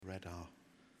read our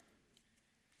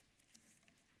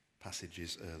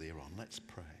passages earlier on. Let's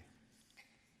pray.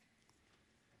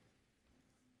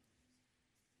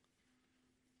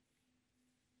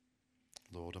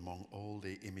 Lord, among all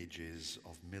the images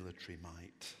of military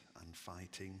might and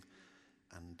fighting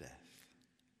and death,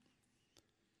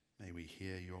 may we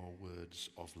hear your words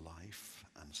of life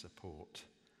and support,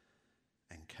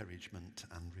 encouragement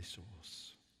and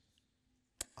resource.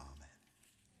 Amen.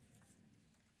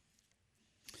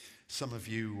 Some of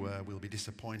you will be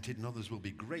disappointed and others will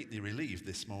be greatly relieved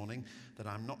this morning that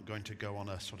I'm not going to go on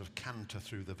a sort of canter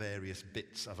through the various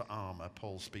bits of armour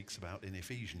Paul speaks about in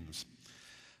Ephesians.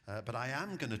 But I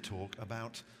am going to talk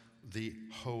about the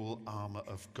whole armour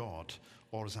of God,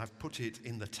 or as I've put it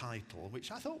in the title, which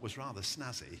I thought was rather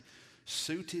snazzy,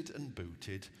 Suited and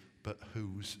Booted, but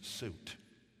Whose Suit?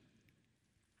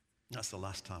 That's the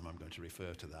last time I'm going to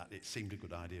refer to that. It seemed a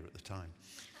good idea at the time.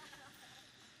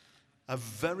 A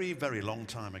very, very long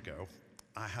time ago,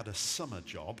 I had a summer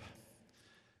job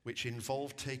which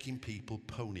involved taking people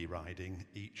pony riding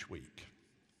each week.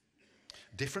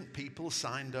 Different people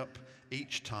signed up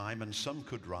each time, and some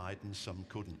could ride and some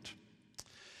couldn't.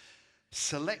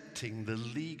 Selecting the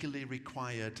legally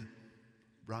required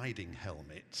riding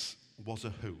helmets was a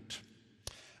hoot.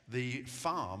 The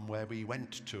farm where we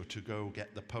went to go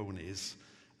get the ponies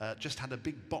just had a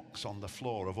big box on the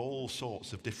floor of all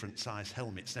sorts of different size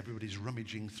helmets, and everybody's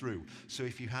rummaging through. So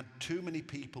if you had too many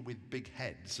people with big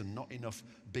heads and not enough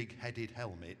big-headed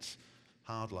helmets,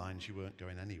 hard lines, you weren't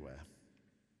going anywhere.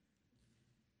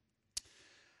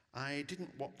 I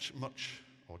didn't watch much,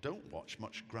 or don't watch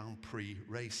much Grand Prix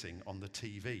racing on the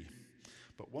TV,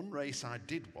 but one race I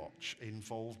did watch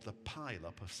involved the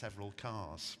pile-up of several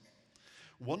cars.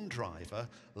 One driver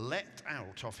leapt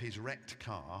out of his wrecked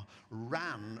car,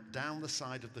 ran down the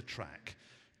side of the track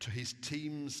to his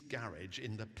team's garage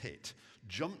in the pit,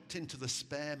 jumped into the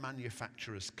spare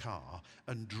manufacturer's car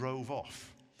and drove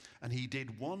off. And he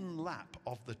did one lap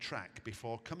of the track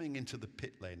before coming into the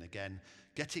pit lane again,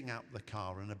 getting out the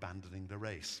car and abandoning the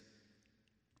race.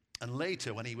 And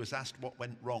later, when he was asked what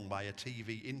went wrong by a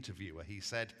TV interviewer, he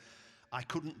said, "I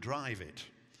couldn't drive it.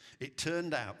 It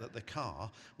turned out that the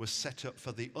car was set up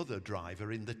for the other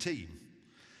driver in the team.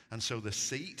 And so the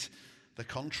seat, the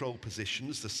control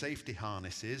positions, the safety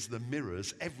harnesses, the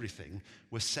mirrors, everything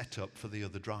was set up for the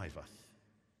other driver."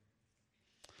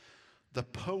 The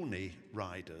pony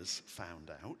riders found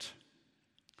out.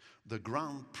 The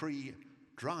Grand Prix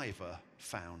driver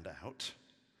found out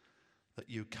that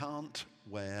you can't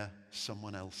wear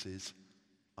someone else's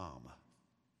armour.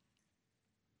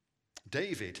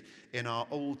 David, in our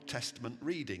Old Testament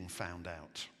reading, found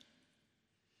out.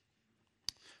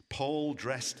 Paul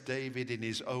dressed David in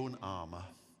his own armour,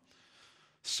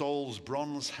 Saul's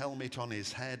bronze helmet on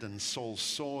his head and Saul's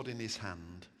sword in his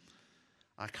hand.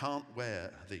 "I can't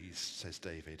wear these," says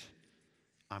David.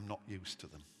 "I'm not used to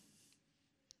them."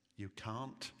 You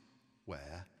can't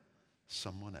wear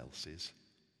someone else's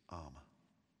armour.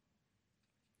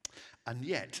 And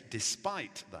yet,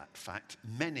 despite that fact,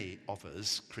 many of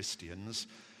us, Christians,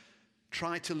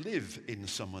 try to live in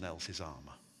someone else's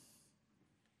armour.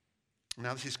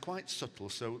 Now, this is quite subtle,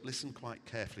 so listen quite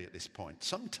carefully at this point.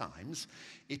 Sometimes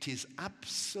it is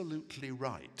absolutely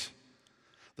right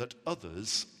that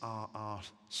others are our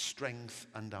strength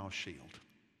and our shield.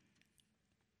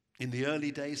 In the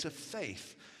early days of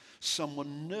faith,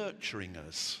 someone nurturing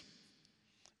us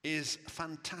is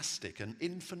fantastic. An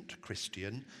infant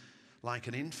Christian, like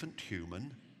an infant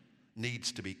human,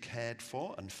 needs to be cared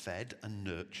for and fed and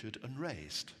nurtured and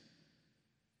raised.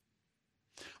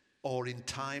 Or in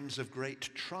times of great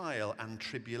trial and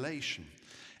tribulation,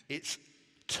 it's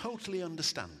totally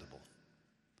understandable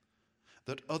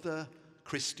that other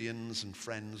Christians and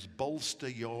friends bolster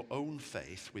your own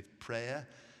faith with prayer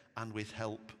and with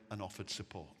help and offered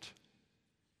support.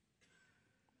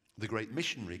 The great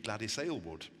missionary Gladys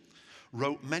Aylward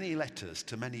wrote many letters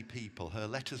to many people. Her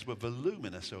letters were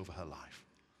voluminous over her life.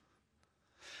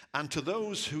 And to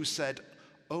those who said,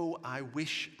 "Oh, I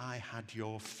wish I had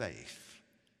your faith,"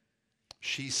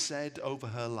 she said over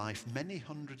her life many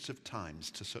hundreds of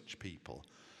times to such people,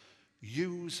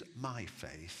 "Use my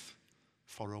faith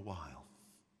for a while."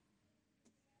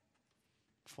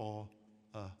 For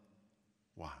a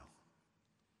while.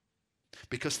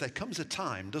 Because there comes a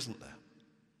time, doesn't there,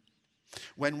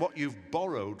 when what you've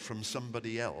borrowed from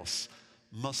somebody else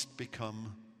must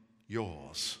become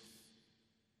yours.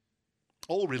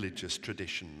 All religious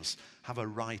traditions have a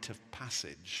rite of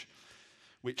passage,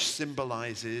 which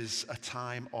symbolizes a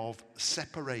time of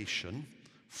separation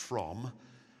from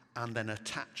and then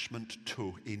attachment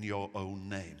to in your own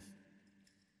name.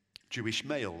 Jewish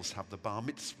males have the bar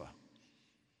mitzvah.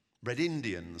 Red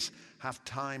Indians have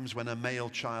times when a male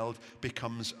child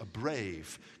becomes a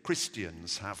brave.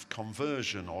 Christians have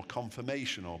conversion or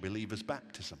confirmation or believer's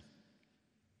baptism.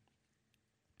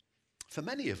 For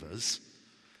many of us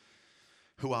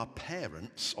who are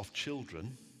parents of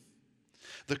children,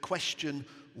 the question,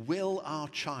 will our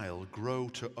child grow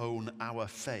to own our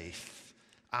faith,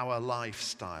 our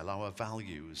lifestyle, our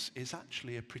values, is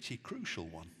actually a pretty crucial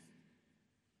one.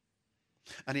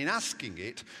 And in asking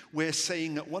it, we're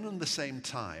saying at one and the same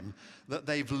time that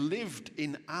they've lived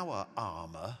in our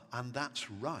armor, and that's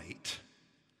right.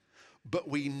 But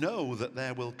we know that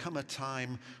there will come a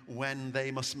time when they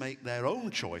must make their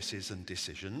own choices and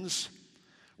decisions,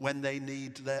 when they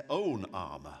need their own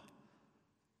armor.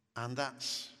 And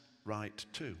that's right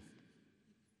too.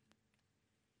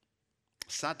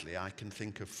 Sadly, I can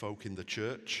think of folk in the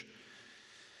church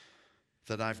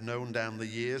that I've known down the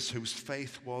years whose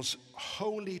faith was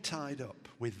wholly tied up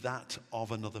with that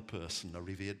of another person, a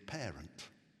revered parent,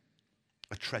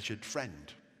 a treasured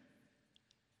friend.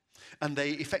 And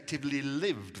they effectively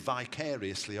lived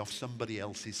vicariously off somebody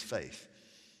else's faith.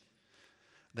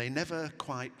 They never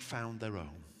quite found their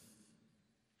own.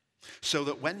 So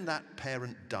that when that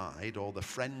parent died or the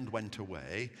friend went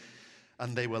away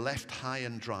and they were left high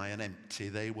and dry and empty,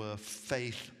 they were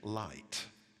faith light.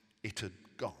 It had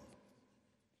gone.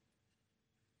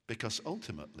 Because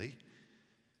ultimately,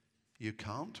 you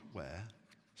can't wear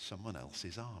someone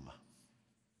else's armor.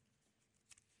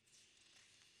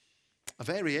 A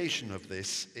variation of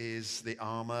this is the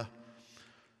armor,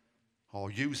 or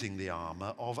using the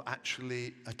armor, of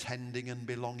actually attending and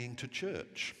belonging to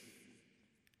church.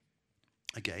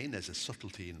 Again, there's a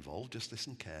subtlety involved. Just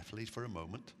listen carefully for a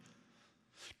moment.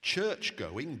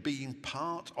 Church-going, being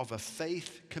part of a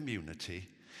faith community,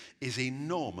 is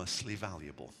enormously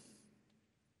valuable.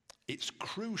 It's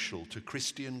crucial to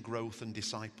Christian growth and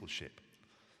discipleship.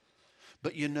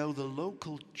 But you know, the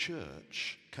local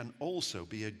church can also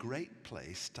be a great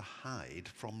place to hide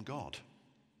from God,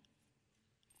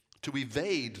 to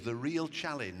evade the real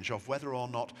challenge of whether or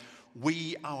not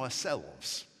we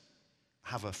ourselves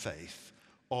have a faith,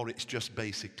 or it's just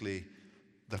basically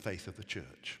the faith of the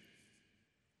church.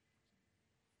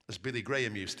 As Billy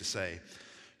Graham used to say,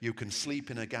 you can sleep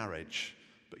in a garage,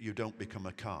 but you don't become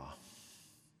a car.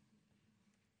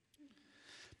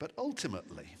 But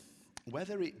ultimately,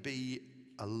 whether it be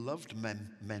a loved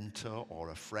mentor or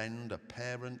a friend, a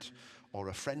parent, or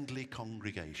a friendly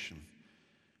congregation,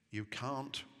 you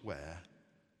can't wear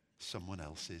someone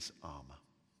else's armor.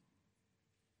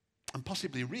 And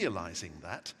possibly realizing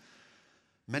that,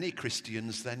 many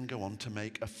Christians then go on to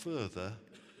make a further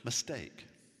mistake.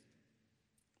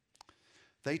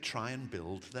 They try and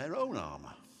build their own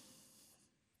armor.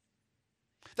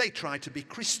 They try to be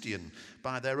Christian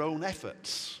by their own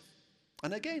efforts.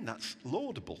 And again, that's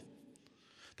laudable.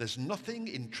 There's nothing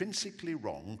intrinsically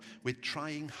wrong with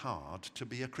trying hard to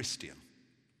be a Christian.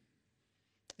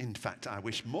 In fact, I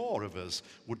wish more of us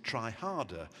would try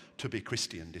harder to be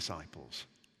Christian disciples.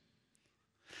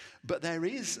 But there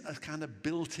is a kind of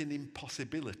built-in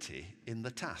impossibility in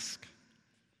the task.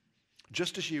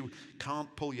 Just as you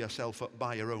can't pull yourself up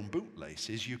by your own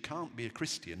bootlaces, you can't be a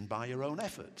Christian by your own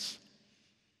efforts.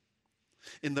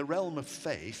 In the realm of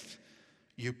faith,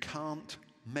 you can't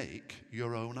make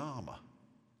your own armor.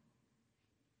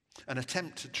 An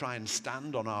attempt to try and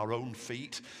stand on our own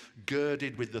feet,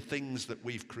 girded with the things that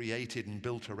we've created and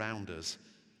built around us,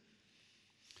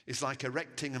 is like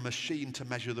erecting a machine to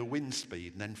measure the wind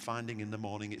speed and then finding in the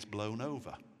morning it's blown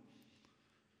over.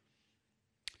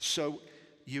 So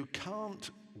you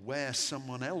can't wear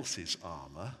someone else's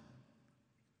armor,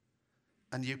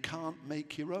 and you can't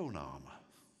make your own armor.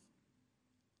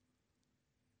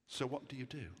 So what do you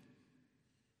do?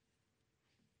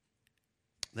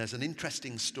 There's an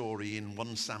interesting story in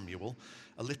 1 Samuel,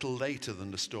 a little later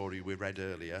than the story we read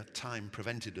earlier. Time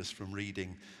prevented us from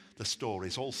reading the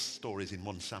stories. All stories in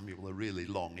 1 Samuel are really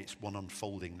long. It's one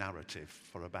unfolding narrative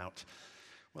for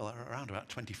around about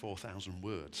 24,000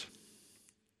 words.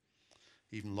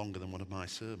 Even longer than one of my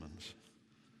sermons.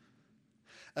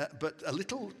 But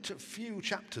few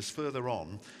chapters further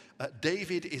on,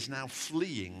 David is now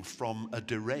fleeing from a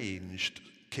deranged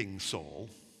King Saul.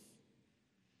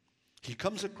 He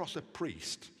comes across a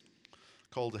priest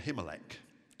called Ahimelech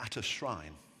at a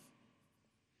shrine.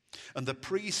 And the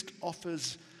priest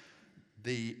offers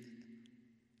the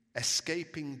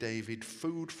escaping David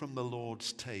food from the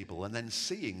Lord's table, and then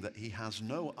seeing that he has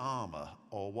no armor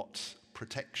or what's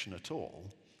protection at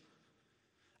all,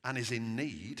 and is in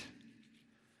need,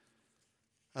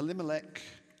 Elimelech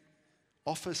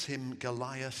offers him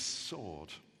Goliath's sword,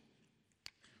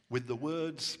 with the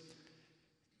words,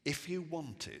 "If you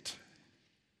want it,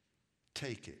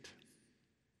 take it."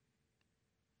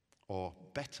 Or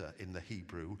better in the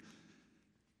Hebrew,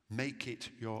 "Make it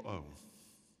your own,"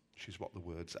 which is what the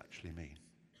words actually mean.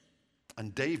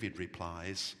 And David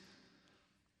replies,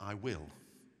 "I will.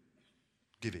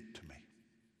 Give it to me."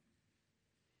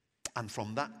 And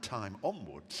from that time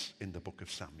onwards in the book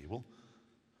of Samuel,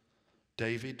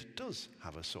 David does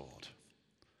have a sword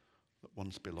that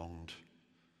once belonged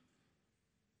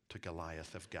to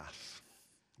Goliath of Gath,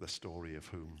 the story of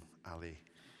whom Ali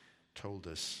told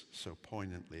us so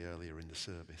poignantly earlier in the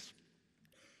service.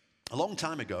 A long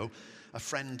time ago, a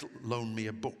friend loaned me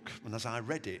a book, and as I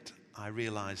read it, I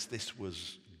realized this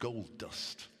was gold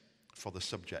dust for the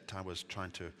subject I was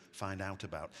trying to find out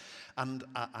about. And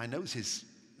I know this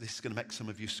is going to make some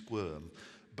of you squirm,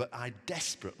 but I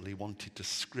desperately wanted to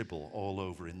scribble all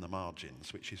over in the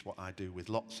margins, which is what I do with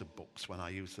lots of books when I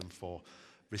use them for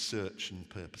research and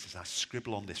purposes. I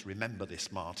scribble on this, "Remember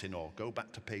this, Martin," or "Go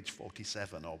back to page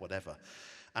 47," or whatever.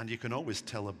 And you can always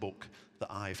tell a book that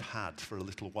I've had for a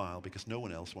little while because no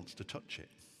one else wants to touch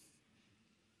it.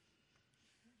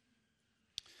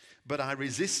 But I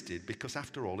resisted because,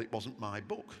 after all, it wasn't my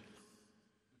book.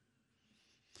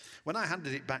 When I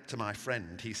handed it back to my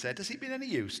friend, he said, "Has it been any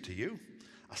use to you?"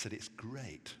 I said, "It's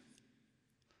great.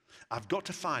 I've got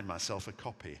to find myself a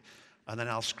copy, and then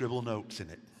I'll scribble notes in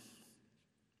it."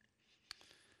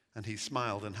 And he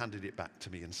smiled and handed it back to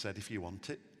me and said, "If you want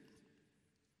it,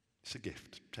 it's a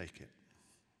gift. Take it."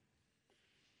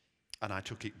 And I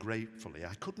took it gratefully.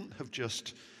 I couldn't have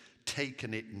just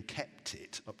taken it and kept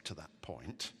it up to that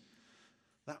point.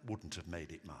 That wouldn't have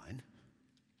made it mine.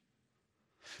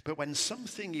 But when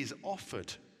something is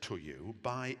offered to you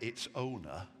by its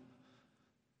owner,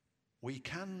 we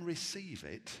can receive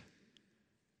it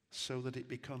so that it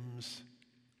becomes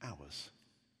ours.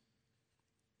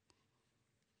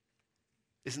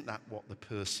 Isn't that what the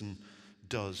person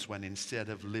does when, instead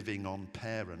of living on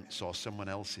parents or someone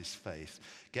else's faith,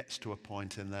 gets to a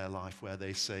point in their life where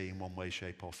they say in one way,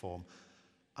 shape or form,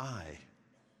 "I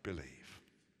believe"?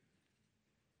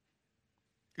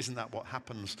 Isn't that what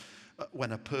happens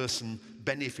when a person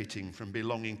benefiting from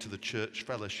belonging to the church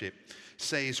fellowship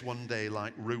says one day,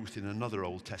 like Ruth in another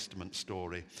Old Testament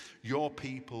story, "Your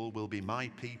people will be my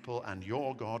people, and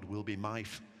your God will be my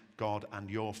God, and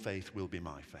your faith will be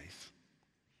my faith"?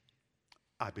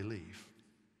 I believe.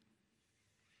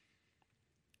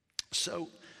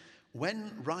 So,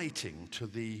 when writing to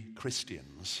the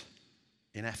Christians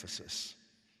in Ephesus,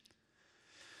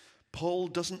 Paul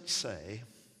doesn't say,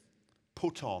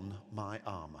 "Put on my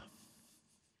armor."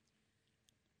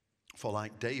 For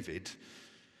like David,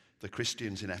 the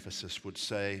Christians in Ephesus would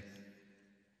say,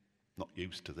 "Not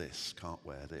used to this, can't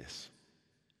wear this."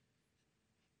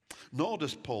 Nor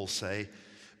does Paul say,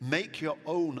 "Make your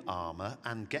own armor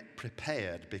and get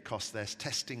prepared because there's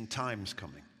testing times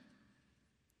coming."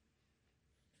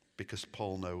 Because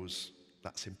Paul knows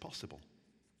that's impossible.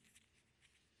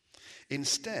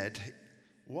 Instead,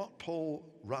 what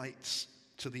Paul writes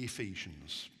to the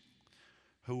Ephesians,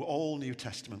 who all New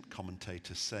Testament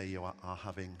commentators say are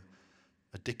having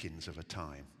a Dickens of a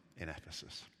time in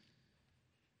Ephesus,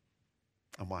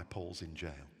 and why Paul's in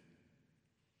jail.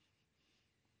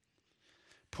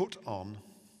 Put on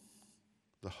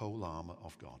the whole armor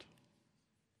of God.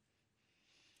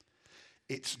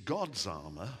 It's God's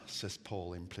armor, says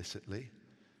Paul implicitly,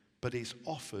 but it's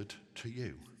offered to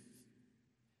you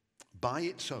by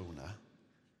its owner,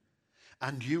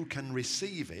 and you can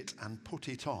receive it and put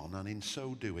it on, and in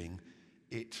so doing,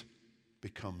 it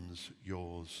becomes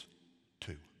yours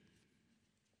too.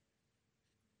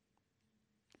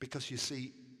 Because you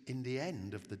see, in the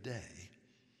end of the day,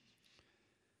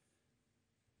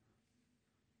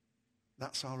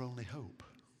 that's our only hope.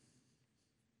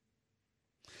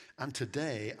 And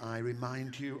today, I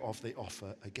remind you of the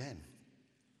offer again.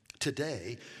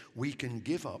 Today, we can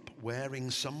give up wearing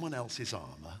someone else's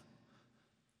armor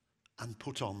and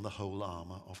put on the whole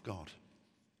armor of God.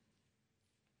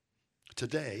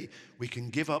 Today, we can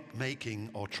give up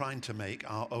making or trying to make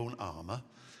our own armor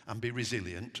and be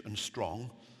resilient and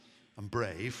strong and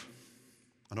brave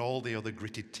and all the other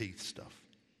gritted teeth stuff,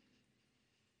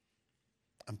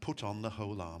 and put on the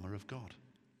whole armor of God.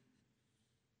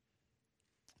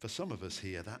 For some of us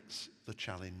here, that's the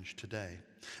challenge today.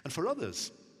 And for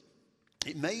others,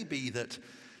 it may be that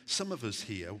some of us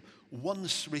here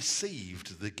once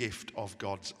received the gift of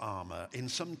God's armor in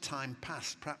some time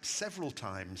past, perhaps several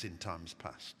times in times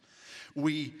past.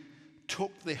 We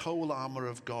took the whole armor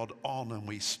of God on and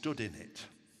we stood in it.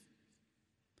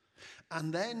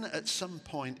 And then at some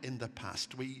point in the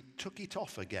past, we took it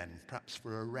off again, perhaps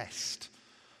for a rest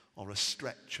or a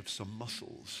stretch of some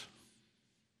muscles,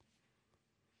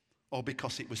 or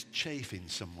because it was chafing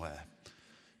somewhere.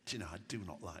 Do you know, I do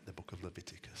not like the book of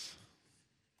Leviticus.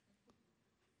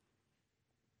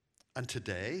 And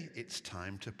today, it's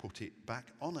time to put it back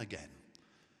on again.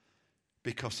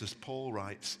 Because as Paul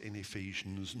writes in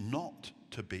Ephesians, not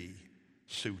to be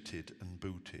suited and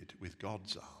booted with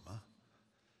God's armor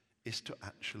is to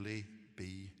actually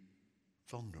be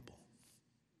vulnerable.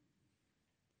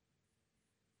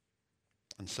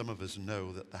 And some of us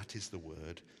know that that is the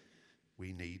word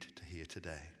we need to hear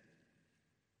today.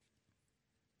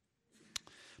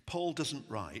 Paul doesn't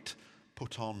write,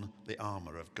 put on the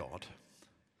armor of God.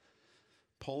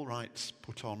 Paul writes,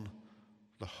 put on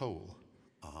the whole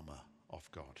armor of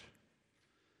God.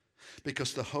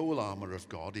 Because the whole armor of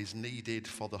God is needed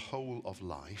for the whole of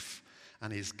life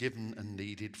and is given and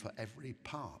needed for every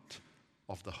part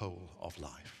of the whole of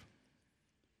life.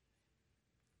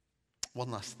 One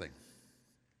last thing.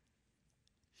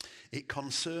 It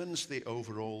concerns the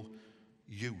overall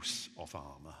use of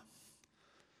armor.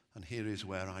 And here is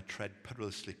where I tread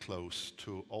perilously close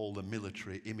to all the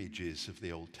military images of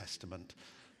the Old Testament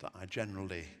that I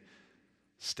generally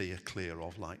steer clear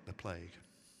of like the plague.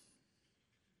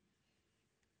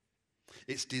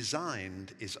 It's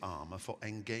designed, is armor, for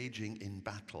engaging in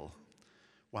battle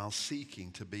while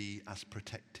seeking to be as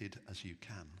protected as you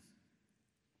can.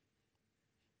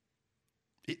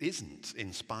 It isn't,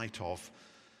 in spite of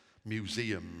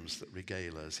museums that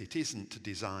regale us, it isn't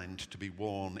designed to be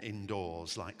worn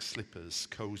indoors like slippers,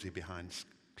 cozy behind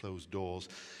closed doors.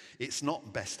 It's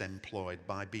not best employed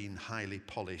by being highly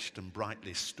polished and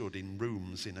brightly stood in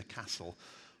rooms in a castle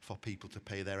for people to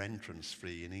pay their entrance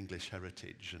fee in English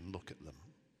heritage and look at them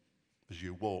as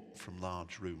you walk from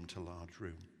large room to large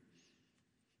room.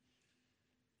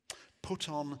 Put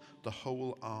on the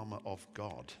whole armor of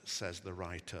God, says the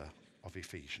writer of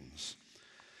Ephesians,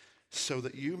 so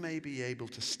that you may be able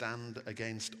to stand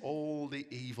against all the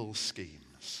evil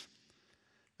schemes,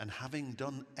 and having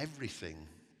done everything,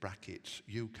 brackets,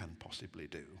 you can possibly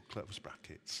do, close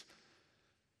brackets,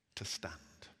 to stand.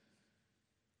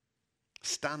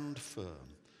 Stand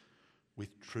firm with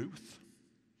truth,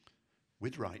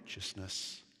 with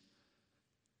righteousness,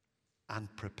 and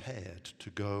prepared to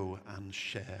go and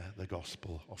share the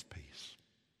gospel of peace.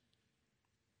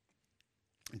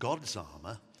 God's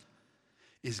armor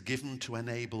is given to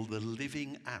enable the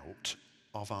living out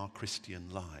of our Christian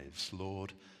lives.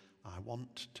 Lord, I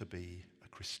want to be a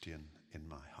Christian in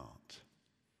my heart.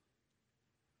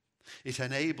 It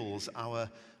enables our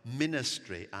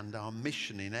ministry and our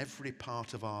mission in every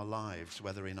part of our lives,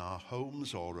 whether in our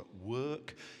homes or at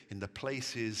work, in the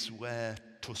places where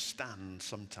to stand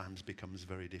sometimes becomes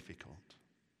very difficult.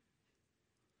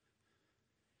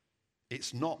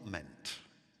 It's not meant,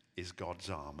 is God's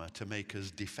armor, to make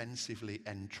us defensively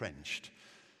entrenched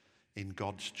in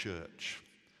God's church,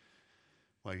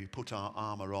 where we put our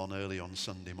armor on early on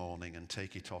Sunday morning and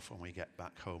take it off when we get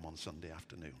back home on Sunday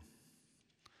afternoon,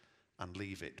 and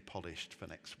leave it polished for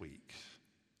next week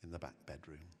in the back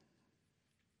bedroom.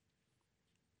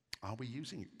 Are we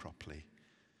using it properly?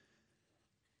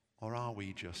 Or are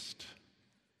we just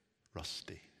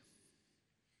rusty?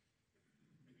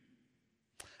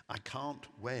 I can't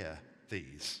wear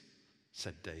these,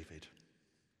 said David.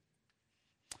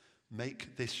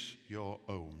 Make this your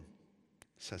own,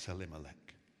 says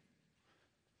Elimelech.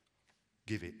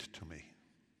 Give it to me,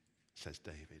 says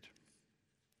David.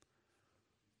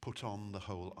 Put on the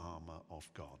whole armor of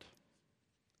God,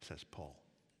 says Paul.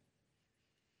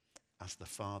 As the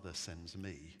Father sends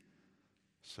me,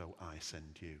 so I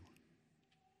send you,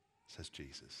 says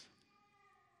Jesus.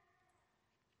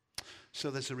 So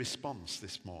there's a response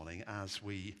this morning as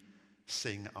we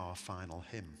sing our final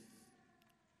hymn.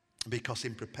 Because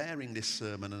in preparing this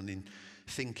sermon and in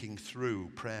thinking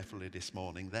through prayerfully this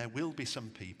morning, there will be some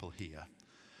people here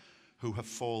who have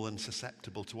fallen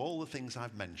susceptible to all the things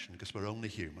I've mentioned, because we're only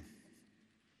human.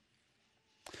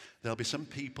 There'll be some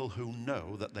people who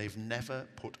know that they've never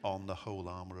put on the whole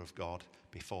armor of God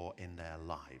before in their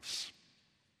lives.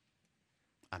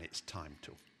 And it's time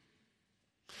to.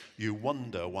 You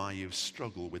wonder why you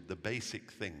struggle with the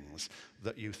basic things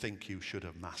that you think you should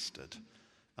have mastered.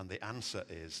 And the answer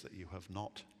is that you have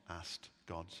not asked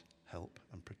God's help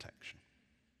and protection.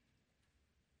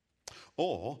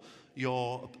 Or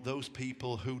you're those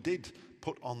people who did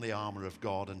put on the armor of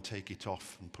God and take it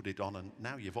off and put it on, and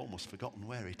now you've almost forgotten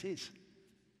where it is.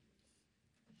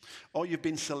 Or you've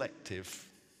been selective.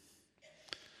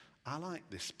 I like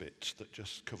this bit that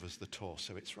just covers the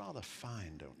torso. It's rather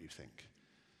fine, don't you think?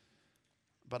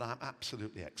 But I'm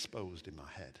absolutely exposed in my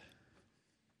head.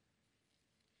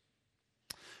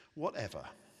 Whatever,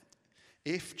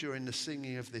 If during the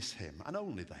singing of this hymn, and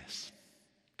only this,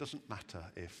 doesn't matter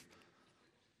if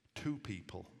 2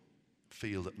 people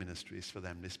feel that ministry is for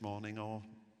them this morning or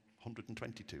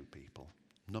 122 people,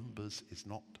 numbers is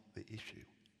not the issue.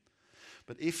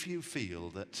 But if you feel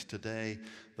that today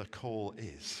the call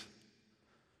is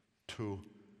to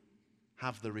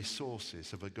have the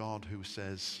resources of a God who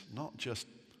says, not just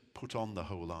put on the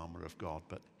whole armor of God,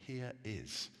 but here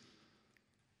is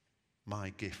my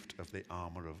gift of the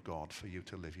armor of God for you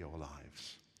to live your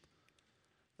lives.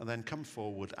 And then come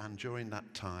forward, and during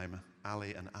that time,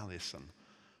 Ali and Alison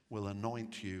will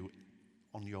anoint you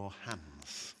on your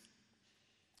hands.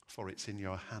 For it's in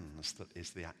your hands that is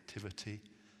the activity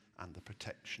and the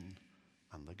protection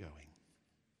and the going.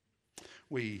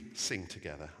 We sing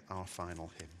together our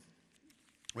final hymn,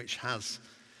 which has,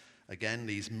 again,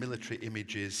 these military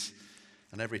images,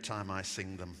 and every time I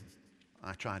sing them,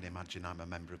 I try and imagine I'm a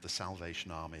member of the Salvation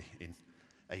Army in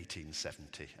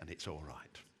 1870, and it's all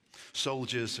right.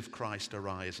 Soldiers of Christ,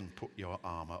 arise and put your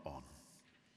armor on.